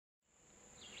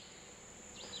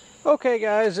Okay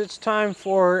guys, it's time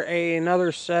for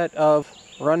another set of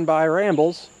Run-by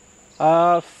Rambles.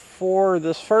 For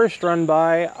this first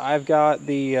run-by, I've got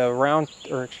the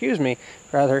the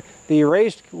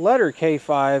raised letter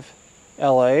K5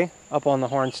 LA up on the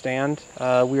horn stand.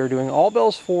 We are doing all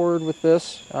bells forward with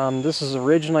this. This is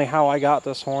originally how I got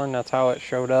this horn. That's how it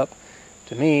showed up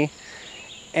to me.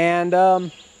 And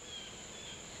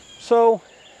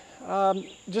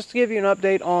just to give you an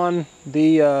update on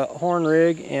the horn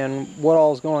rig and what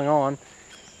all is going on,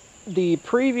 the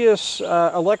previous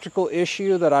electrical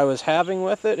issue that I was having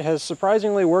with it has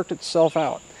surprisingly worked itself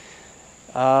out.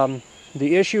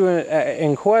 The issue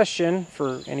in question,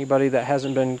 for anybody that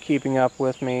hasn't been keeping up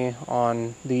with me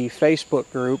on the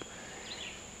Facebook group,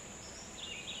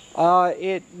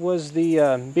 it was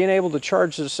the being able to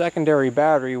charge the secondary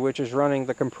battery, which is running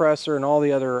the compressor and all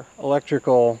the other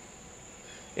electrical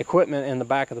equipment in the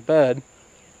back of the bed.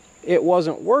 It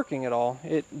wasn't working at all.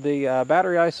 The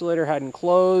battery isolator hadn't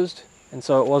closed, and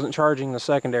so it wasn't charging the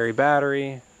secondary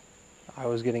battery. I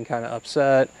was getting kind of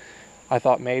upset. I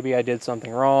thought maybe I did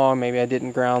something wrong. Maybe I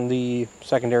didn't ground the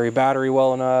secondary battery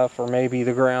well enough, or maybe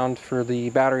the ground for the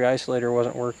battery isolator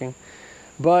wasn't working.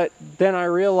 But then I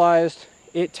realized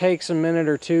it takes a minute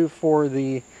or two for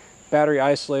the battery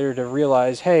isolator to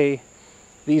realize, hey,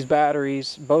 these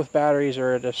batteries, both batteries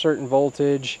are at a certain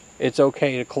voltage, it's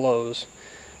okay to close.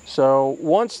 So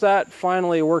once that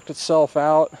finally worked itself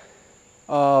out,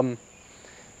 the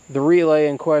relay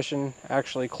in question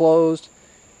actually closed.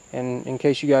 And in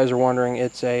case you guys are wondering,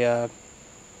 it's I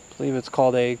believe it's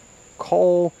called a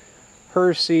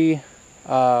Cole-Hersey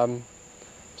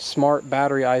smart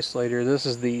battery isolator. This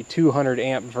is the 200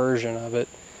 amp version of it.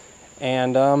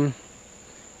 And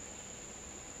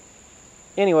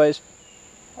anyways,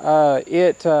 I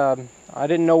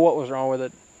didn't know what was wrong with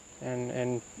it,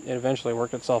 and it eventually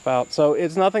worked itself out. So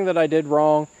it's nothing that I did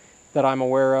wrong that I'm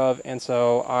aware of, and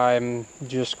so I'm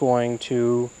just going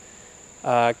to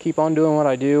keep on doing what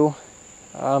I do.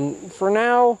 For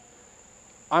now,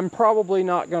 I'm probably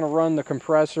not going to run the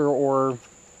compressor or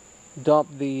dump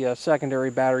the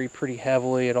secondary battery pretty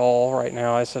heavily at all right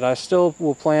now. I said I still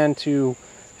will plan to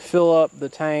fill up the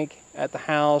tank at the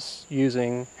house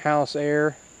using house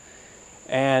air.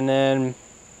 And then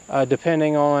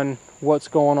depending on what's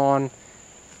going on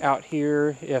out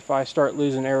here, if I start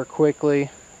losing air quickly,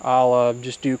 I'll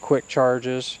just do quick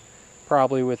charges,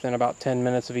 probably within about 10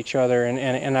 minutes of each other,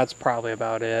 and that's probably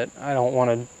about it. I don't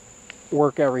want to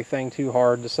work everything too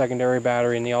hard, the secondary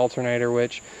battery and the alternator,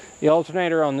 which the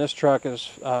alternator on this truck is,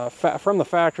 from the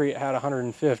factory, it had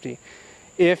 150.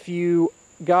 If you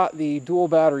got the dual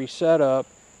battery setup,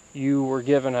 you were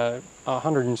given a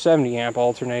 170 amp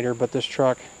alternator, but this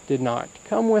truck did not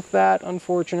come with that,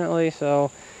 unfortunately, so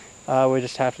we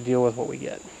just have to deal with what we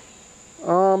get.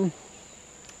 Let's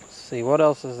see, what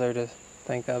else is there to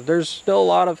think of? There's still a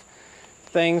lot of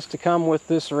things to come with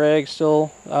this rig,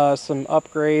 still some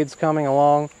upgrades coming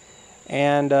along,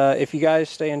 and if you guys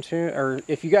stay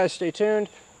tuned,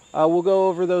 we'll go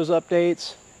over those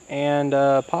updates and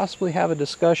possibly have a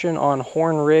discussion on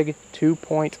Horn Rig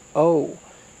 2.0.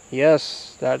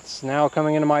 Yes, that's now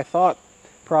coming into my thought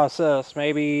process.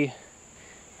 Maybe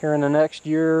here in the next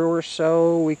year or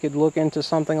so we could look into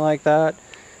something like that.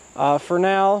 For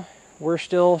now, we're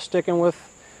still sticking with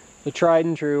the tried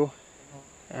and true,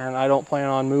 and I don't plan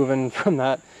on moving from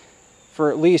that for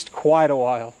at least quite a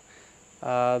while.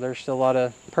 There's still a lot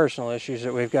of personal issues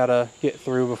that we've got to get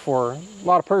through before, a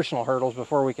lot of personal hurdles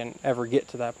before we can ever get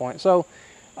to that point. So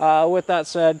with that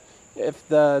said, if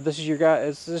this is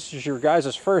your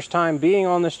guys' first time being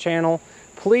on this channel,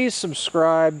 please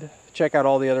subscribe, check out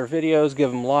all the other videos, give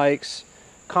them likes.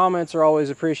 Comments are always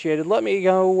appreciated. Let me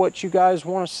know what you guys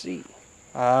want to see.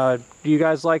 Do you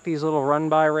guys like these little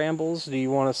run-by rambles? Do you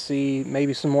want to see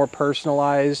maybe some more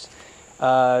personalized,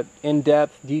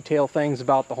 in-depth, detailed things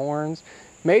about the horns?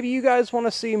 Maybe you guys want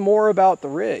to see more about the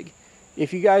rig.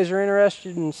 If you guys are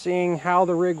interested in seeing how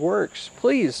the rig works,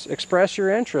 please express your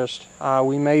interest.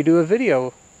 We may do a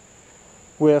video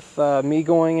with me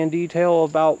going in detail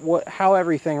about how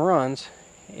everything runs.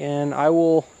 And I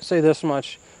will say this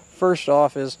much. First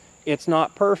off is, it's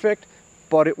not perfect,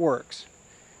 but it works.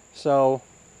 So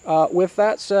with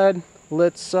that said,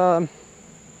 let's do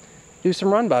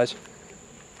some run-bys.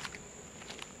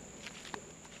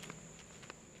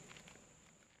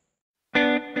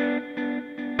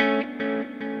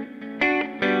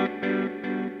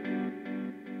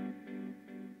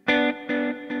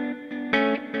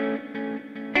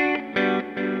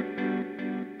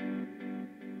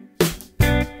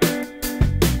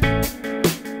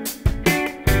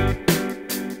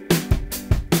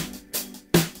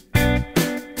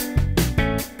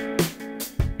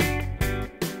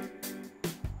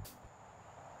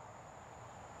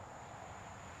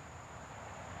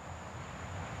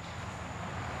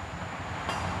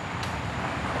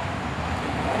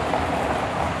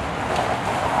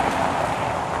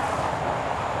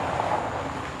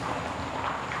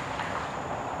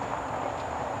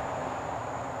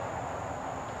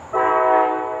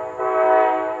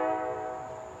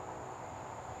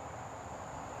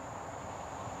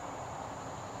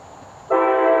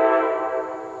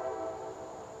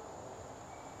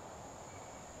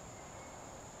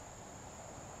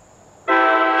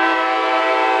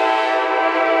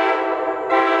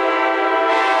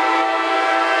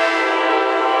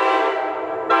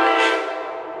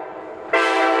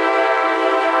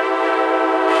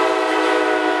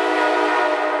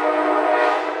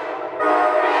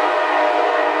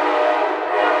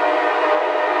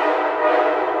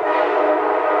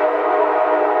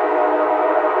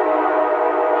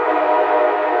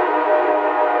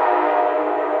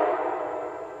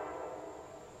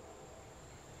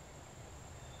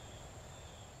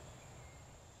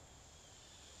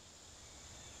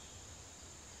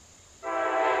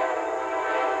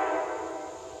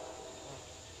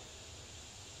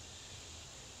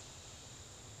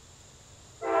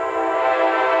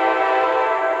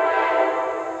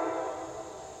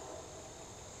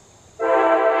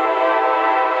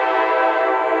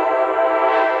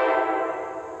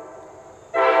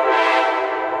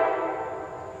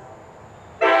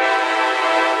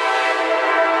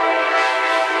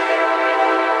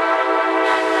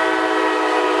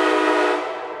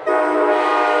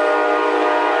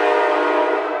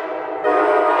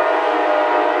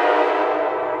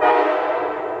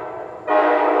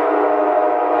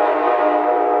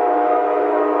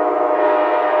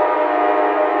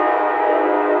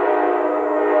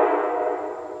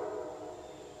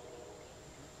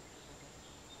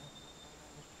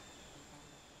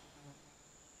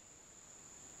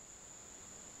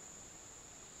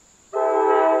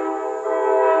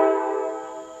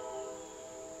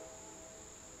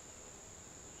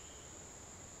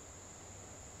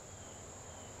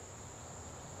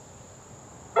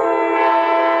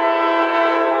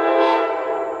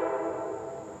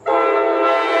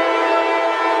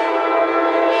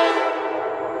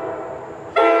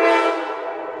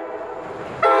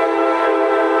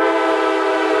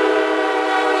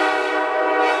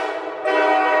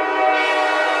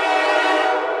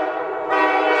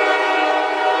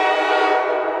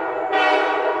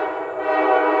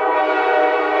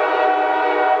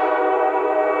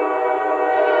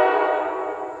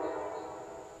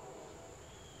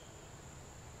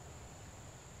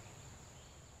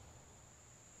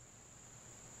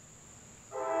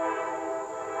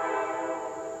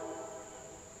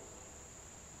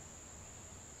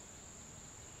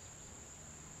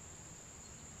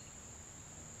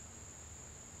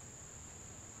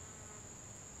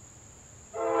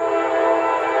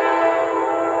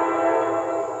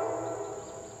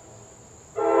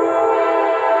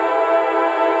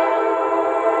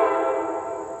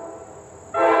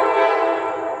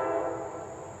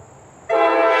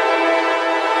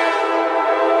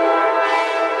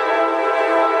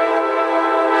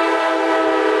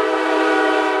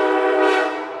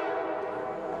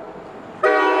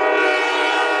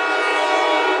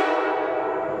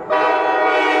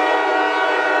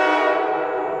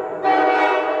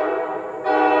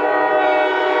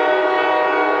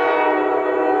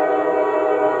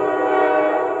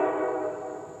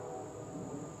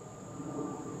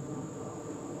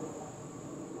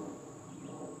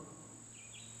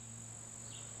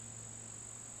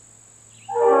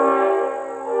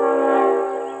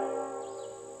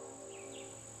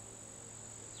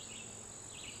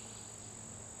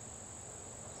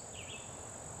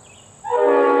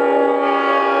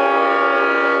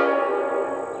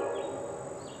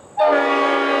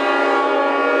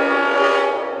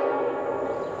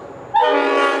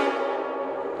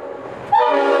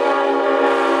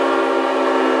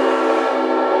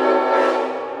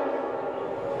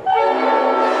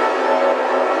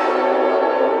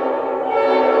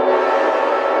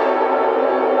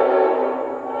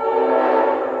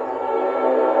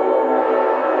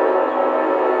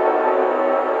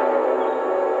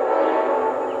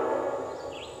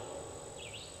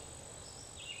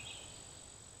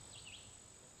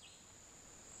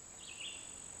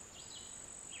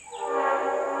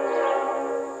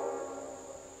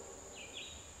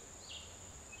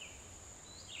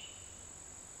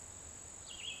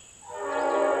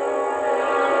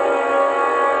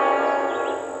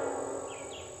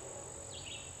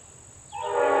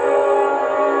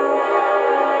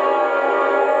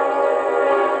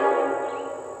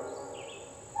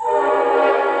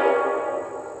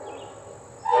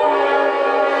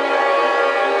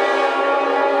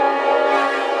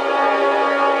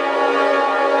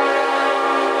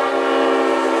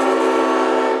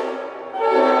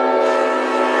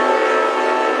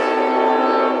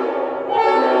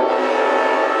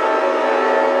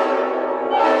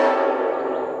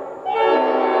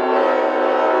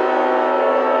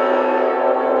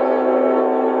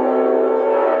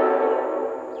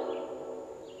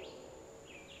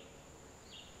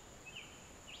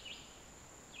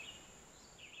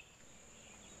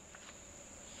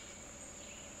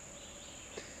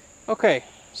 Okay,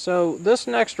 so this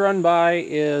next run by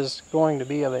is going to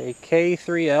be of a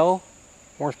K3L,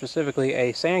 more specifically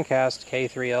a Sandcast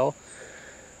K3L.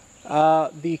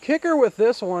 The kicker with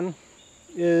this one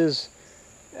is,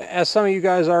 as some of you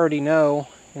guys already know,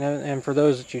 and for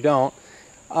those that you don't,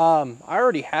 I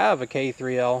already have a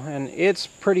K3L, and it's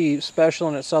pretty special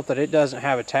in itself that it doesn't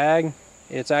have a tag.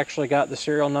 It's actually got the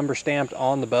serial number stamped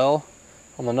on the bell,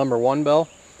 on the number 1 bell.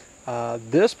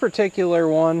 This particular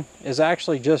one is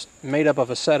actually just made up of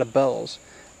a set of bells.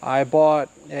 I bought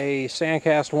a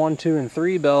Sandcast 1, 2, and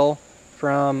 3 bell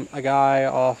from a guy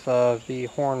off of the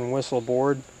horn and whistle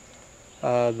board.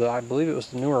 I believe it was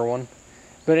the newer one.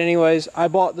 But anyways, I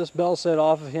bought this bell set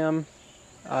off of him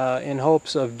in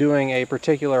hopes of doing a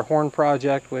particular horn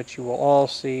project, which you will all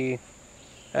see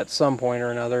at some point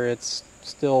or another. It's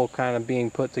still kind of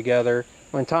being put together.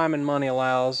 When time and money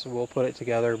allows, we'll put it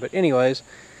together. But anyways,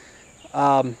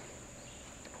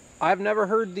 I've never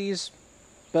heard these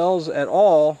bells at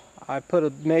all. I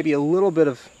put maybe a little bit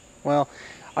of, well,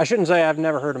 I shouldn't say I've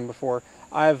never heard them before.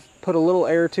 I've put a little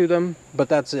air to them, but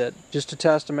that's it. Just to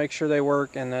test to make sure they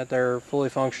work and that they're fully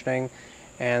functioning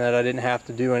and that I didn't have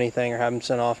to do anything or have them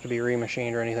sent off to be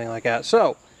remachined or anything like that.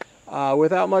 So,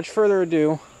 without much further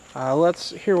ado,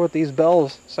 let's hear what these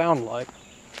bells sound like.